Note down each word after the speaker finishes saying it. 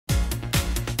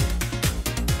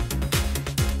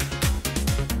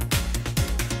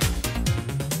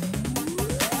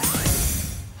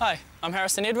I'm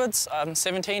Harrison Edwards, I'm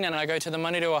 17 and I go to the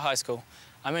Manurewa High School.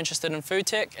 I'm interested in food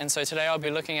tech, and so today I'll be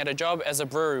looking at a job as a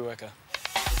brewery worker.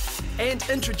 And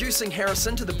introducing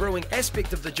Harrison to the brewing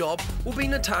aspect of the job will be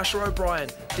Natasha O'Brien,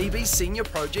 DB's Senior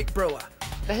Project Brewer.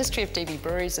 The history of DB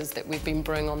Breweries is that we've been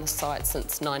brewing on the site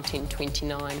since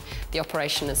 1929. The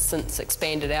operation has since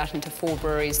expanded out into 4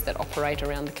 breweries that operate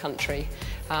around the country.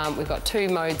 We've got 2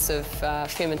 modes of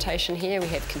fermentation here. We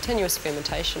have continuous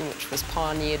fermentation, which was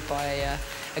pioneered by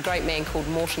a great man called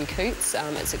Morton Coots.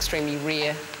 It's extremely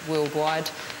rare worldwide.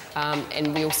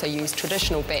 And we also use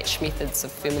traditional batch methods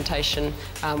of fermentation,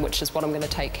 which is what I'm going to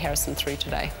take Harrison through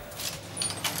today.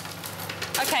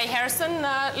 Okay, Harrison,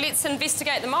 let's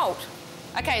investigate the malt.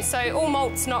 Okay, so all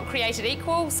malt's not created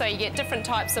equal, so you get different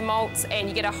types of malts and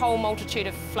you get a whole multitude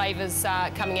of flavours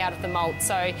coming out of the malt.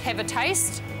 So have a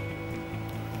taste.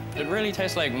 It really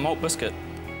tastes like malt biscuit.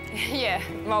 Yeah,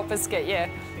 malt biscuit, yeah.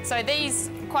 So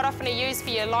these quite often are used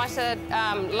for your lighter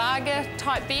lager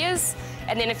type beers.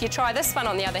 And then if you try this one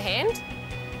on the other hand,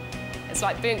 it's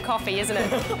like burnt coffee, isn't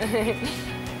it?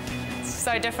 It's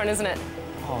so different, isn't it?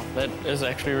 Oh, that is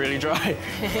actually really dry.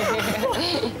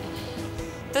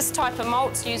 This type of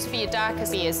malt's used for your darker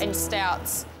beers and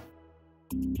stouts.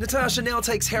 Natasha now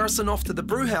takes Harrison off to the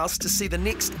Brewhouse to see the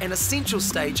next and essential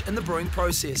stage in the brewing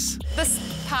process.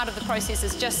 This part of the process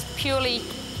is just purely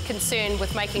concerned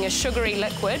with making a sugary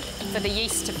liquid for the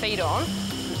yeast to feed on,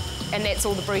 and that's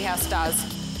all the Brewhouse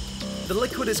does. The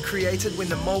liquid is created when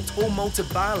the malt or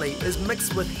malted barley is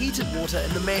mixed with heated water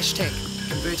in the mash tank,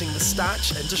 converting the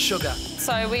starch into sugar.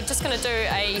 So we're just going to do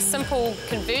a simple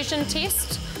conversion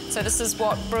test. So this is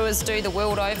what brewers do the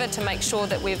world over to make sure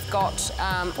that we've got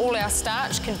all our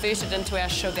starch converted into our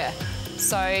sugar.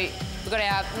 So we've got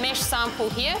our mash sample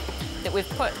here that we've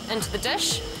put into the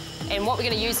dish, and what we're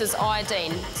going to use is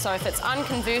iodine. So if it's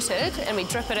unconverted and we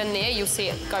drip it in there, you'll see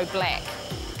it go black.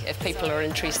 If people are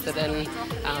interested in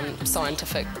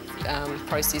scientific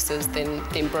processes,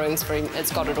 then brewing's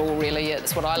it's got it all really.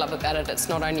 It's what I love about it. It's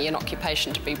not only an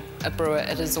occupation to be a brewer,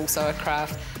 it is also a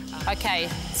craft. Okay,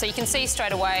 so you can see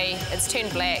straight away it's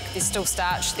turned black, there's still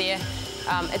starch there.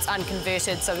 It's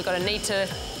unconverted, so we've got to need to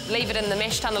leave it in the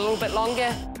mash tun a little bit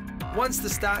longer. Once the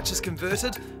starch is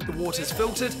converted, the water's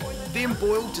filtered, then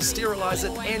boiled to sterilise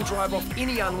it and drive off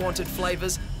any unwanted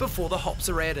flavours before the hops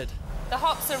are added. The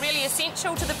hops are really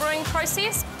essential to the brewing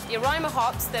process. The aroma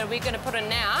hops that we're going to put in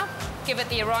now give it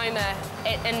the aroma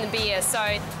in the beer.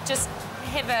 So just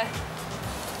have a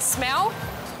smell.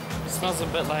 It smells a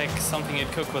bit like something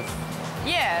you'd cook with.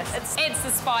 Yeah, it adds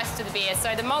the spice to the beer.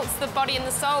 So the malt's the body and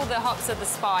the soul, the hops are the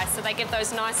spice. So they give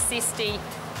those nice zesty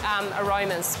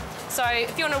aromas. So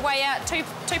if you want to weigh out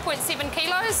 2.7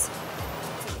 kilos,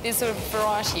 there's a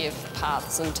variety of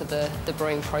paths into the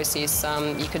brewing process.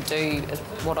 You could do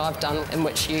what I've done, in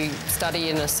which you study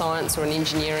in a science or an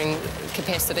engineering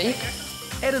capacity.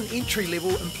 At an entry level,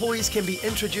 employees can be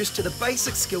introduced to the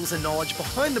basic skills and knowledge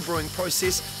behind the brewing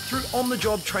process through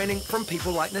on-the-job training from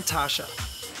people like Natasha.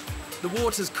 The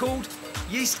water's cooled,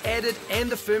 yeast added, and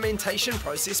the fermentation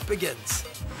process begins.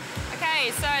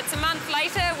 Okay, so it's a month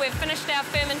later, we've finished our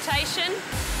fermentation.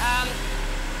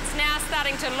 It's now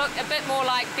starting to look a bit more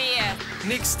like beer.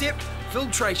 Next step,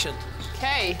 filtration.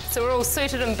 Okay, so we're all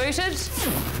suited and booted.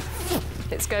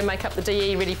 Let's go make up the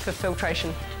DE ready for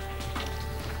filtration.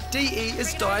 DE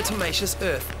is diatomaceous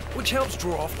earth, which helps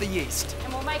draw off the yeast.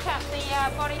 And we'll make up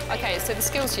the body. Okay, so the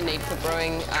skills you need for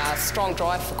brewing are strong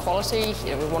drive for quality.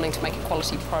 We're wanting to make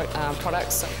quality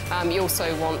products. You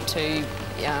also want to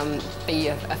be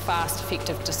a fast,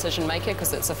 effective decision maker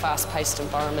because it's a fast-paced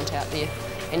environment out there.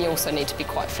 And you also need to be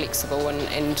quite flexible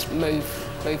and move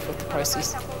with the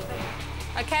process.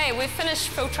 Okay, we've finished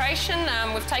filtration.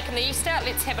 We've taken the yeast out.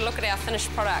 Let's have a look at our finished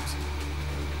product.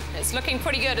 It's looking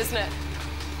pretty good, isn't it?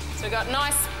 So we've got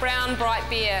nice, brown, bright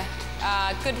beer.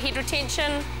 Good head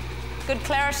retention, good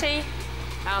clarity.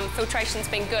 Filtration's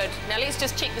been good. Now let's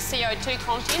just check the CO2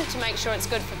 content to make sure it's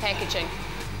good for packaging.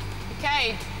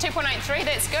 Okay, 2.83,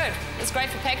 that's good. It's great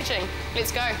for packaging.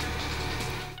 Let's go.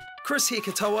 Chris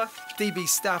Hekatoa,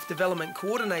 DB's Staff Development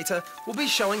Coordinator, will be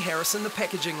showing Harrison the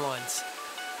packaging lines.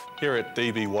 Here at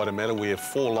DB Waitemata we have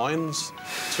 4 lines,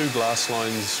 2 glass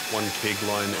lines, 1 keg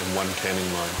line and 1 canning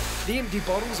line. The empty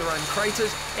bottles are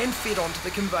uncrated and fed onto the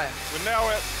conveyor. We're now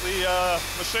at the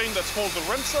machine that's called the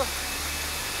rinser,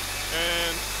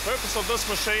 and the purpose of this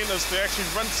machine is to actually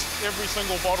rinse every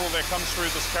single bottle that comes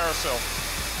through this carousel.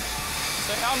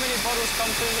 So how many bottles come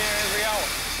through here every hour?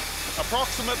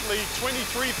 Approximately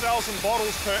 23,000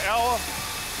 bottles per hour,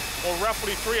 or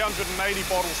roughly 380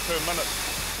 bottles per minute.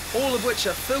 All of which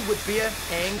are filled with beer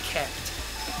and capped.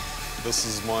 This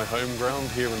is my home ground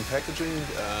here in packaging.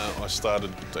 I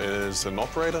started as an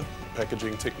operator,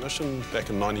 packaging technician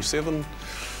back in '97.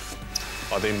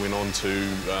 I then went on to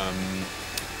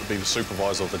be the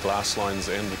supervisor of the glass lines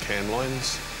and the can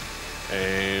lines,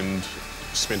 and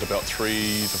spent about 3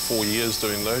 to 4 years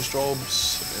doing those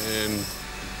jobs, and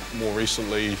more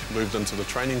recently moved into the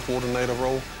training coordinator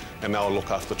role, and now I look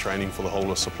after training for the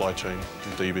whole of supply chain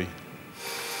in DB.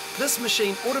 This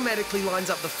machine automatically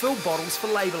lines up the filled bottles for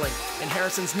labelling, and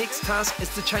Harrison's next task is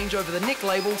to change over the neck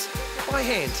labels by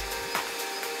hand.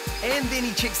 And then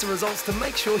he checks the results to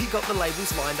make sure he got the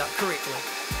labels lined up correctly.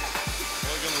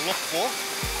 What we're going to look for: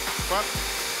 front,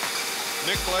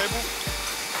 neck label,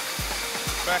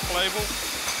 back label,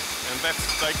 and that's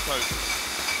the date code.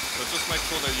 So just make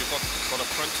sure that you've got a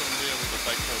print in there with the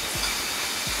date code on it.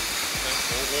 Okay,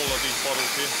 so all of these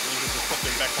bottles here, you can just put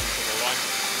them back onto the line.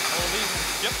 All of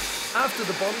these, yep. After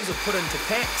the bottles are put into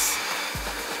packs,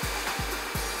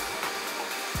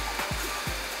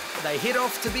 they head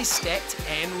off to be stacked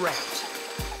and wrapped.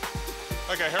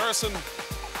 Okay, Harrison,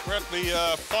 we're at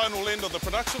the final end of the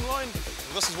production line.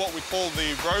 This is what we call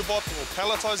the robot or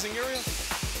palletizing area.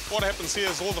 What happens here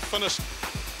is all the finished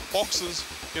boxes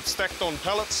get stacked on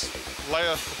pallets,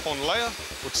 layer upon layer,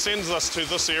 which sends us to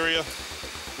this area.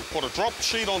 We put a drop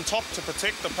sheet on top to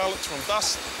protect the pallets from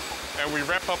dust, and we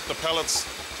wrap up the pallets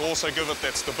to also give it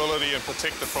that stability and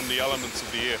protect it from the elements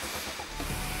of the air.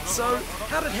 So,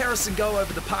 how did Harrison go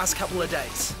over the past couple of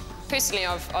days? Personally,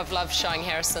 I've loved showing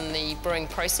Harrison the brewing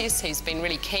process. He's been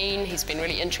really keen, he's been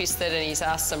really interested, and he's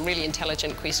asked some really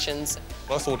intelligent questions.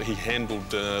 I thought he handled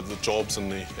the jobs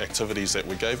and the activities that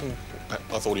we gave him.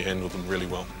 I thought he handled them really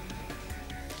well.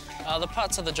 The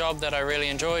parts of the job that I really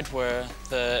enjoyed were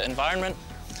the environment.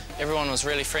 Everyone was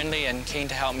really friendly and keen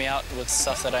to help me out with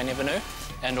stuff that I never knew.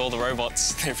 And all the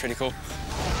robots, they're pretty cool.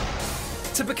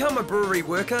 To become a brewery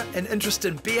worker, an interest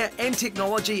in beer and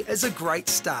technology is a great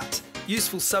start.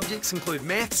 Useful subjects include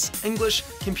maths, English,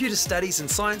 computer studies and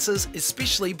sciences,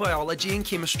 especially biology and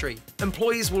chemistry.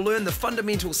 Employees will learn the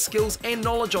fundamental skills and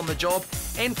knowledge on the job,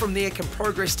 and from there can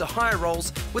progress to higher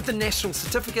roles with the National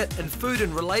Certificate in Food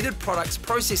and Related Products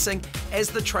Processing as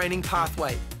the training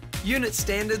pathway. Unit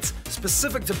standards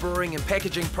specific to brewing and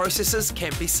packaging processes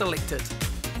can be selected.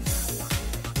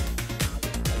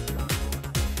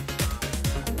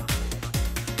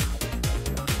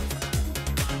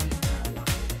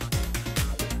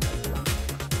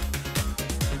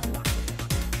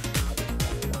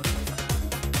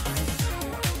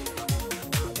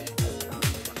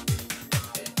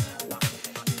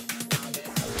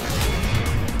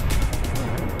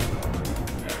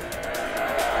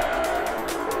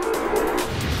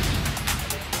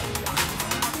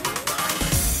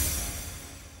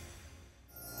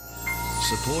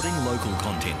 Supporting local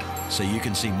content so you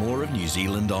can see more of New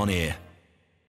Zealand on air.